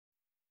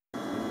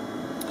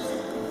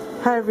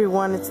Hi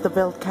everyone, it's the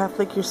Veiled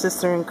Catholic, your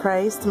sister in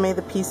Christ. May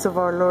the peace of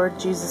our Lord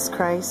Jesus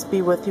Christ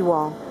be with you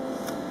all.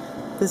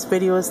 This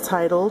video is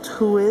titled,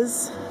 Who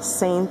is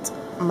Saint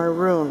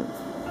Maroon?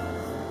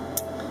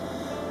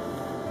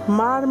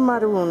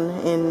 Maroon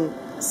in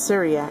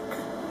Syriac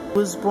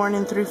was born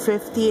in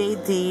 350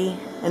 AD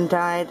and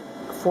died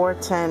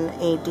 410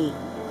 AD.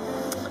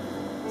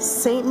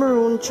 Saint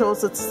Maroon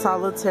chose a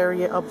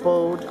solitary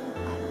abode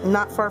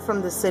not far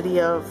from the city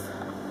of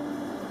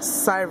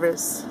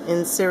Cyrus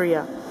in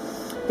Syria.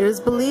 It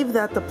is believed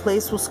that the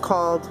place was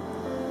called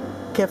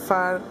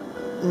Kefar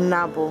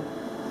Nabo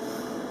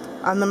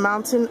on the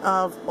mountain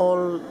of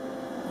Ol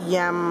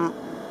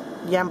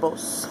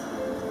Yambos,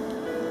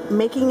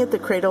 making it the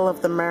cradle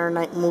of the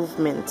Maronite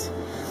movement,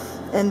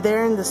 and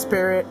there in the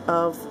spirit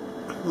of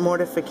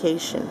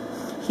mortification.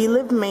 He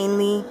lived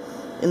mainly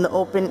in the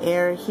open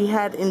air. He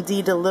had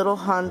indeed a little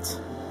hut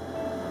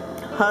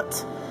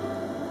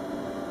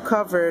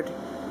covered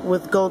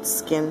with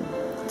goatskin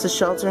to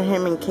shelter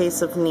him in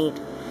case of need,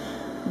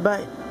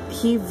 but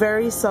he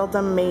very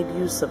seldom made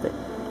use of it.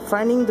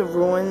 Finding the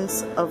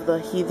ruins of the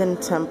heathen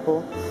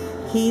temple,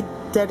 he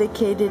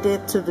dedicated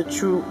it to the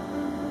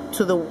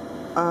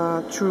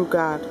true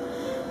God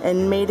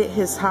and made it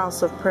his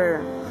house of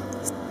prayer.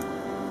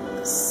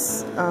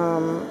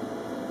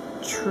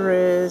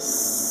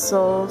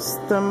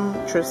 Chrysostom,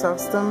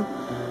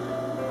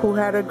 who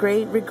had a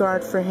great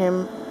regard for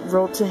him,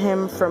 wrote to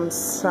him from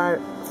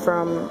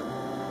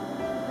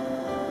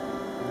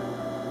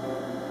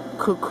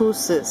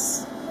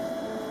Caucasus,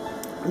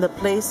 the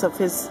place of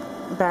his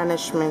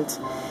banishment,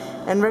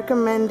 and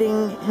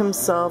recommending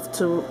himself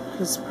to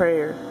his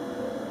prayer,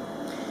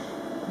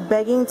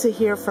 begging to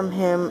hear from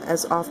him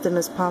as often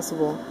as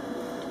possible.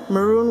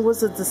 Maroon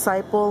was a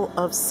disciple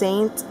of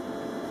Saint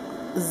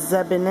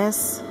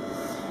Zebinus.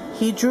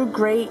 He drew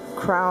great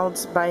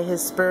crowds by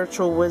his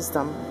spiritual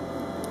wisdom.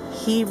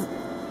 He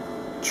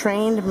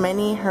trained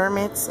many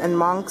hermits and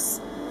monks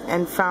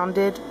and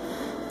founded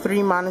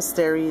 3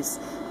 monasteries.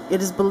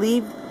 It is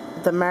believed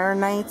the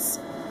Maronites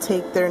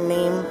take their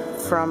name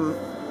from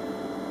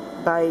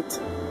Beit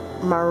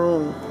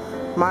Maroon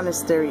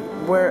monastery,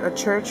 where a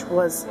church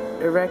was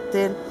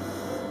erected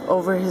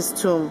over his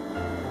tomb.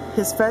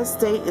 His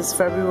feast day is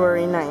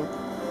February 9th.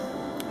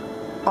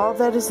 All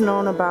that is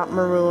known about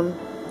Maroon,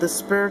 the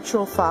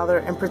spiritual father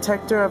and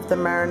protector of the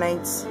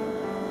Maronites,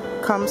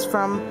 comes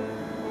from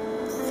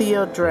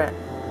Theodoret,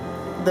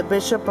 the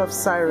bishop of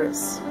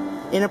Cyrus.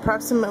 In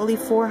approximately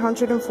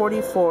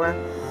 444,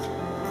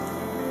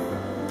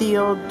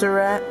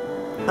 Theodoret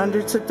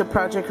undertook the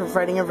project of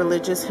writing a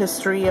religious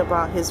history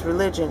about his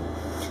religion.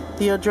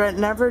 Theodoret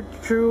never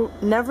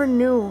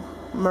knew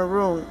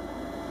Maroon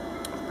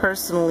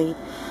personally,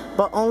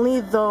 but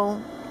only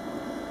through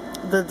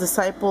the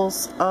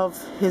disciples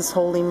of his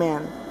holy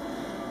man.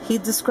 He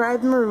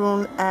described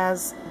Maroon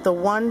as the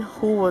one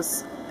who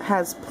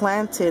has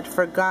planted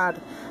for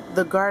God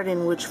the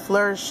garden which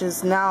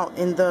flourishes now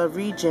in the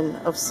region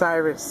of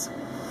Cyrus.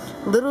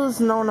 Little is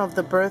known of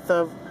the birth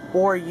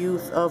or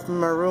youth of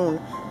Maroon,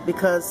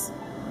 because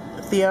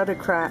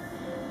Theodoret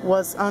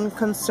was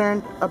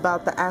unconcerned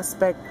about the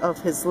aspect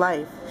of his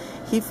life.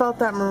 He felt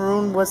that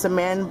Maroon was a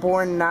man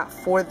born not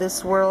for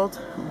this world,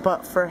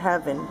 but for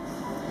heaven.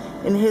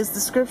 In his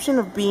description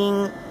of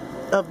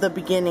the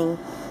beginning,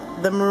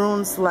 the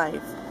Maroon's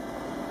life,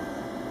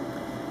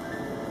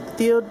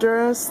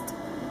 Theodoret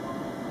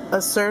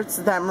asserts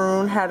that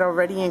Maroon had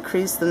already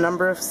increased the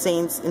number of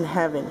saints in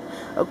heaven.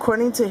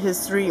 According to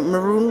history,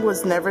 Maroon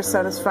was never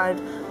satisfied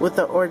with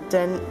the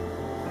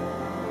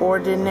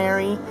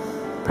ordinary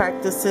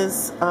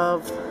practices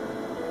of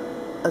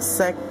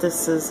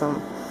asceticism,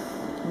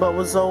 but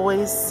was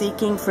always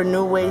seeking for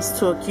new ways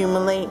to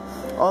accumulate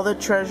all the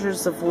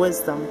treasures of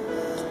wisdom.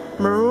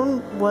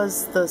 Maroon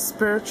was the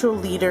spiritual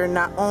leader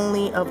not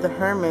only of the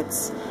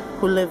hermits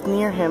who lived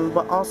near him,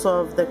 but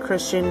also of the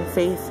Christian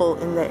faithful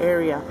in the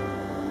area.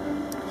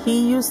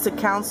 He used to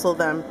counsel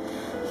them,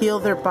 heal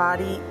their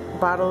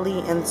bodily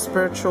and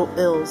spiritual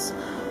ills.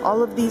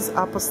 All of these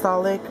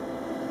apostolic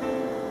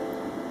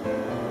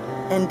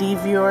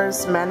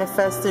endeavors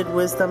manifested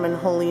wisdom and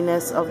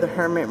holiness of the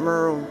hermit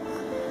Maroon.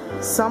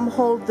 Some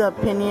hold the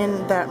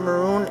opinion that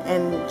Maroon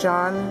and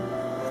John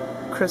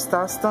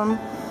Chrysostom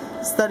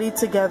studied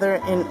together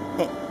in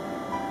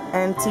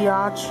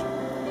Antioch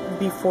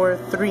before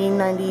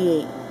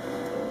 398,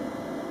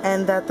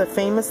 and that the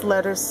famous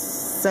letter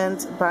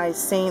sent by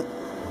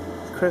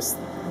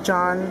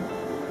John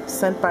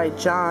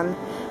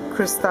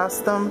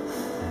Chrysostom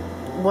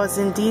was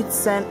indeed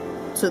sent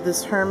to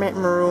this hermit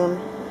Maroon,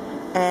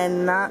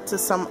 and not to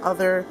some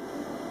other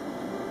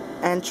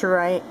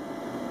anchorite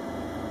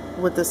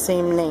with the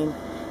same name.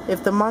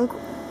 If the monk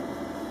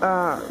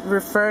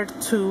referred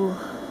to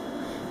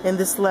in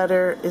this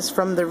letter is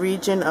from the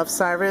region of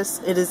Cyrus,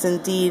 it is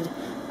indeed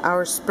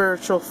our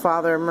spiritual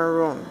father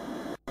Maroon.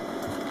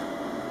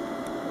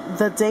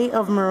 The date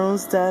of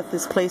Maroon's death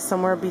is placed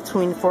somewhere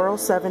between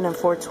 407 and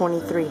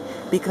 423.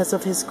 Because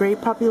of his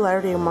great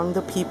popularity among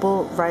the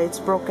people, riots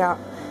broke out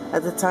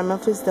at the time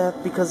of his death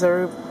because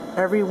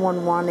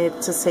everyone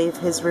wanted to save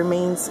his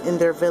remains in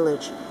their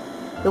village.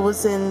 It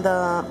was in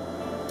the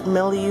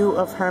milieu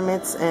of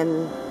hermits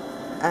and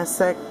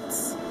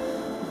ascetics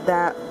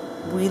that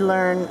we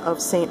learn of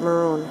Saint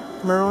Maroon.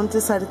 Maroon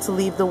decided to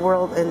leave the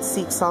world and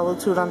seek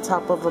solitude on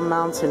top of a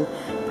mountain,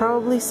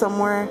 probably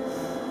somewhere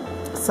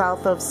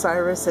south of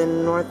Cyrus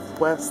and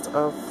northwest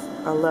of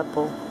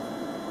Aleppo.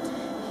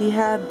 He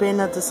had been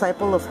a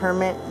disciple of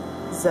hermit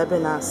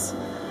Zebenas,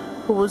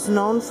 who was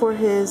known for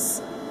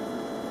his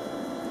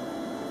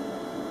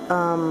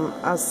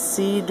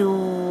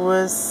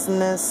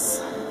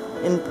assiduousness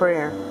in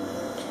prayer,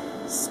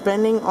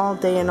 spending all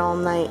day and all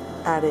night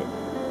at it.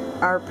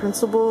 Our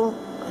principal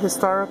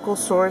historical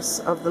source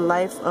of the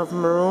life of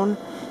Maroon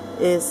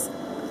is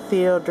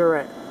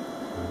Theodoret,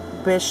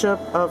 Bishop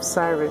of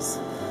Cyrus,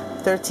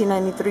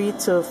 1393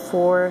 to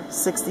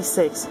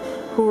 466,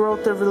 who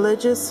wrote the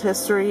religious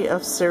history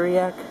of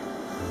Syriac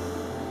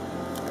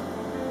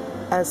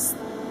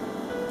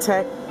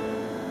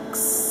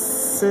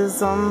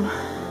Aztecism.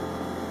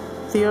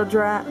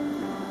 Theodoret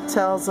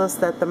tells us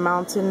that the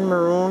mountain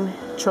Maroon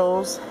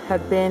chose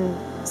had been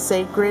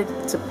sacred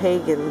to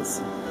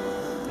pagans.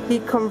 He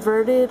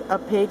converted a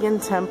pagan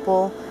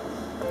temple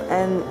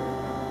and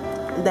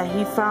that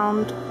he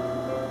found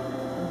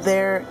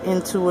there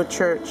into a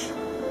church,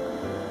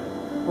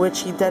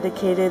 which he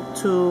dedicated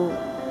to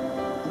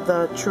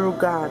the true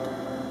God.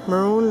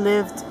 Maroon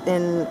lived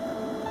in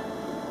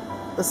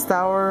a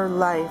sour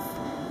life.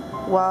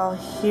 While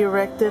he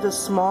erected a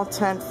small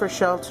tent for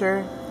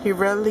shelter, he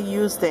rarely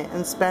used it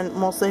and spent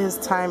most of his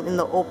time in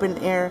the open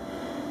air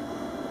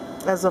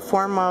as a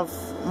form of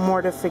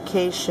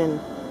mortification.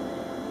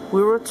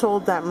 We were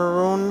told that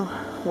Maroon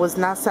was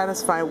not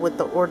satisfied with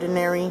the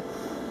ordinary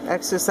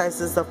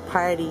exercises of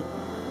piety,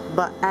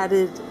 but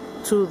added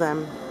to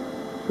them.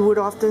 He would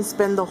often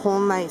spend the whole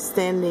night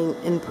standing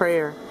in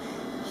prayer.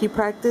 He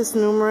practiced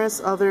numerous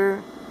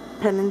other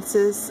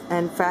penances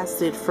and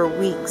fasted for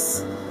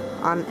weeks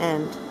on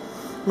end.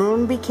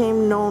 Maroon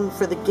became known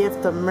for the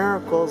gift of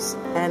miracles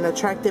and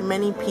attracted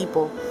many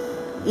people,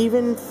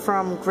 even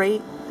from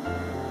great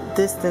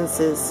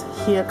distances.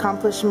 He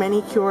accomplished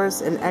many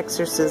cures and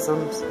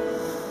exorcisms.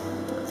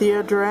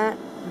 Theodoret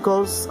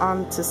goes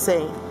on to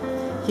say,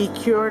 he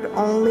cured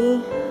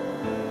only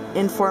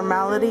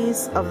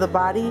informalities of the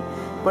body,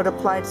 but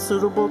applied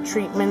suitable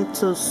treatment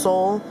to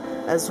soul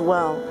as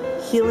well,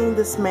 healing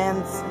this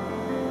man's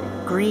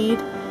greed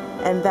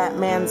and that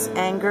man's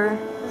anger,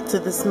 to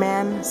this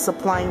man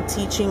supplying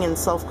teaching and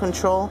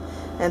self-control,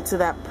 and to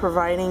that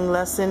providing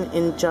lesson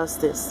in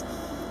justice,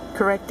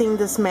 correcting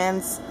this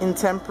man's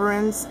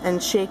intemperance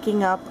and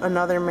shaking up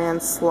another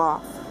man's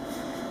sloth.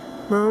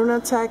 Maroon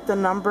attacked a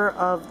number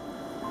of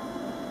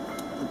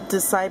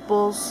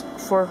disciples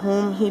for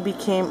whom he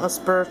became a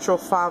spiritual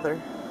father.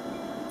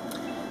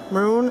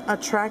 Maroon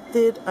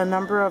attracted a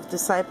number of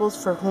disciples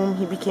for whom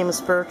he became a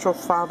spiritual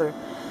father.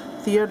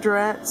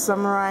 Theodoret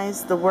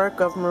summarized the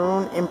work of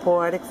Maroon in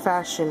poetic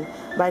fashion.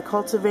 By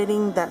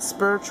cultivating that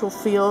spiritual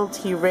field,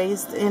 he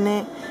raised in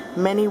it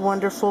many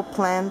wonderful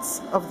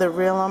plants of the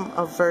realm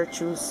of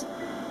virtues,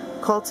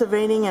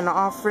 cultivating and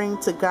offering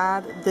to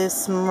God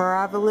this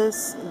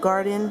marvelous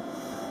garden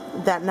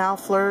that now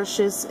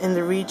flourishes in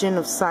the region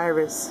of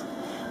Cyrus.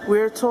 We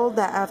are told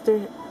that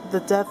after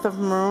the death of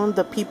Maroon,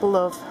 the people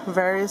of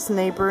various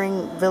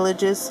neighboring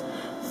villages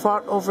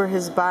fought over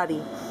his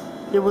body.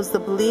 It was the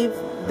belief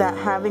that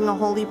having a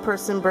holy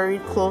person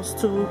buried close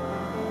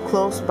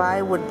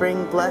by would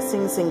bring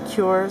blessings and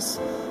cures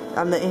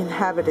on the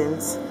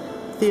inhabitants.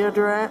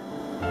 Theodoret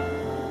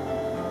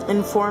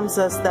informs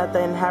us that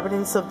the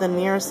inhabitants of the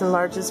nearest and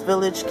largest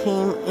village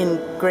came in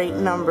great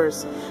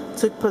numbers,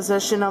 took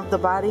possession of the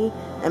body,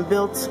 and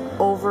built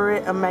over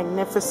it a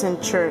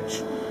magnificent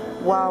church.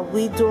 While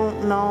we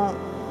don't know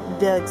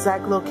the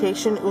exact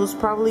location, it was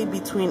probably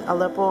between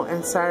Aleppo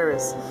and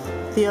Cyrus.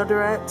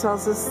 Theodoret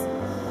tells us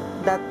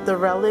that the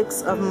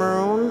relics of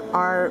Maroon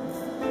are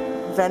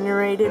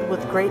venerated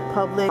with great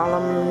public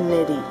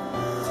solemnity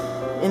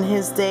in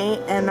his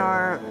day and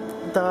are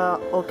the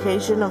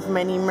occasion of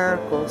many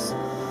miracles.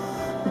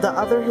 The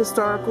other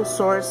historical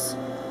source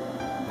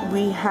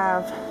we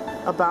have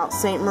about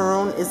Saint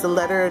Maroon is the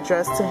letter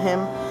addressed to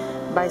him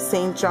by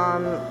Saint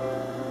John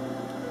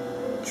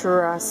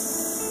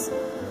Chrysostom.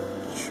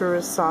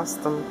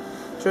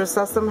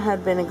 Chrysostom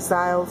had been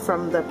exiled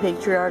from the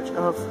Patriarch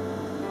of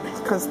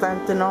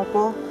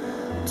Constantinople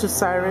to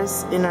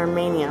Cyrus in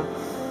Armenia.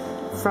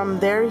 From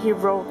there he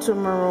wrote to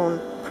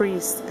Maroon,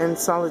 priest and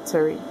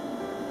solitary,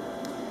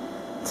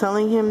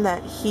 telling him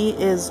that he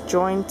is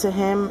joined to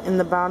him in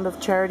the bond of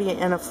charity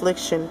and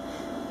affliction,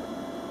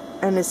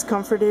 and is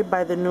comforted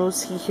by the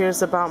news he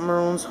hears about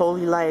Maroon's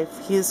holy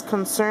life. He is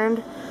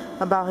concerned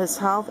about his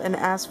health and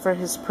asks for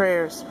his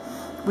prayers.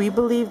 We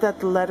believe that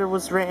the letter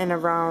was written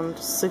around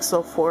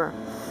 604.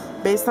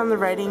 Based on the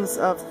writings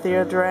of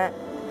Theodoret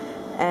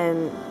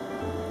and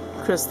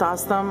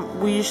Chrysostom,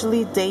 we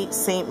usually date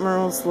Saint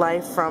Maroon's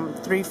life from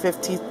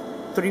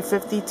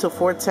 350 to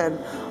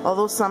 410,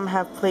 although some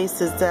have placed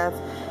his death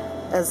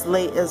as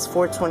late as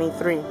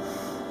 423.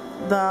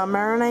 The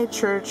Maronite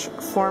Church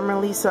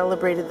formerly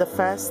celebrated the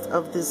fest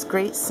of this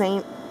great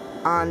saint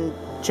on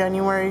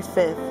January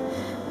 5th.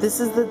 This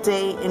is the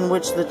day in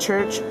which the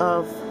Church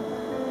of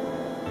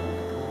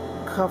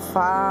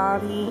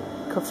Kafari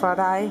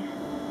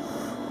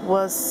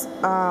was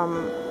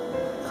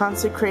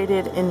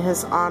consecrated in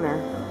his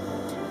honor.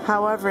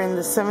 However, in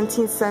the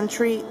 17th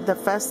century, the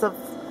fest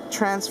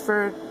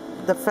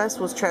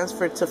was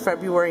transferred to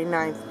February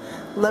 9th.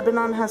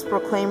 Lebanon has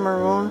proclaimed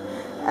Maroon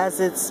as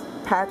its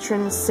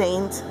patron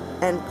saint,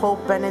 and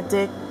Pope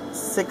Benedict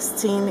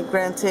XVI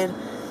granted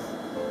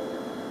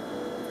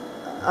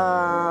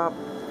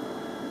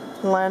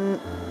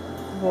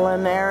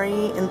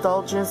plenary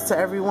indulgence to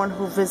everyone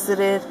who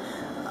visited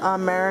a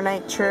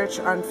Maronite church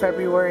on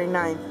February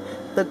 9th.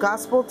 The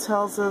Gospel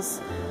tells us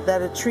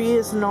that a tree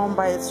is known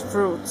by its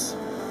fruits,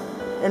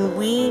 and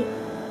we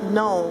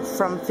know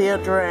from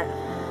Theodoret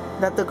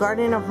that the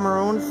garden of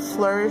Maroon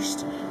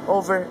flourished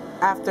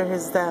after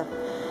his death.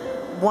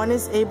 One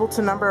is able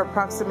to number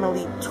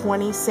approximately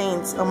 20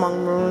 saints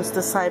among Maroon's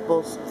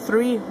disciples,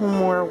 3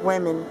 whom were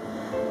women.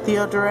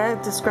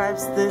 Theodoret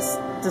describes these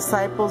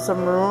disciples of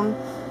Maroon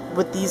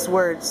with these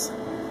words: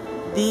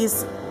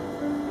 these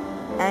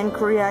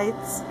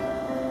anchorites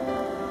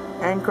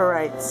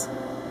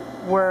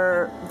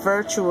were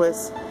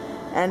virtuous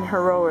and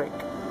heroic,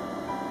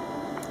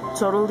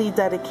 totally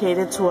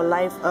dedicated to a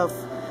life of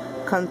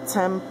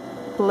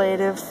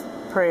contemplative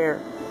prayer.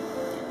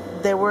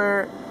 They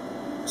were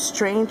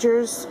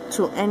strangers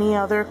to any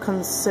other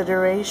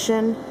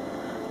consideration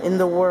in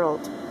the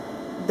world.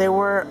 They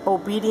were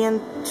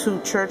obedient to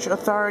church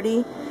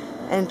authority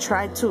and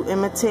tried to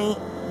imitate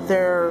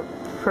their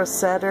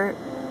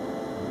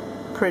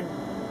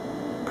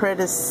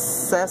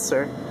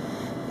predecessor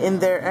in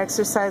their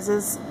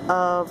exercises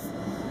of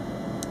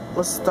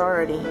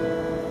austerity.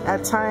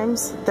 At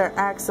times, their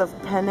acts of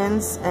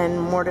penance and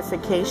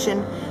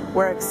mortification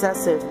were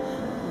excessive,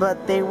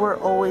 but they were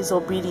always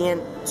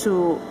obedient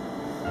to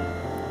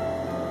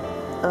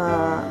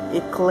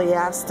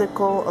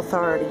ecclesiastical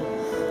authority.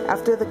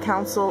 After the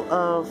Council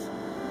of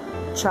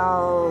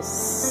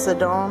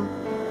Chalcedon,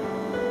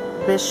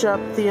 Bishop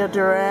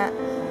Theodoret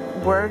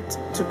worked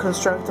to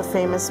construct the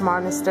famous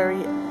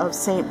monastery of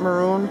St.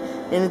 Maroon.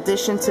 In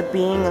addition to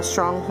being a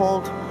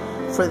stronghold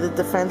for the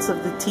defense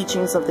of the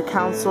teachings of the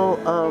Council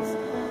of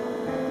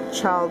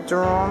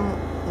Chalcedon,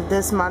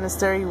 this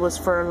monastery was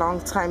for a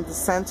long time the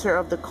center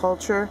of the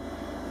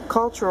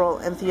cultural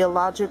and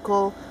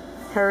theological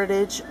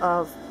heritage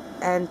of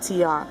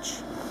Antioch.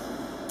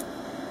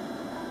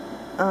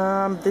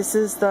 This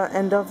is the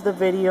end of the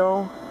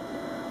video.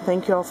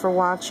 Thank you all for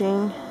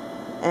watching,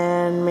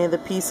 and may the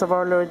peace of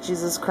our Lord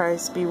Jesus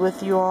Christ be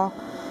with you all.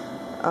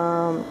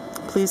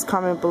 Please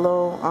comment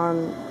below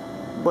on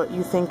what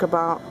you think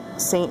about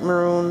Saint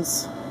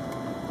Maroon's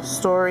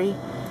story,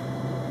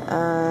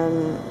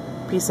 and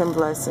peace and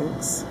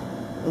blessings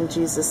in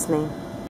Jesus' name.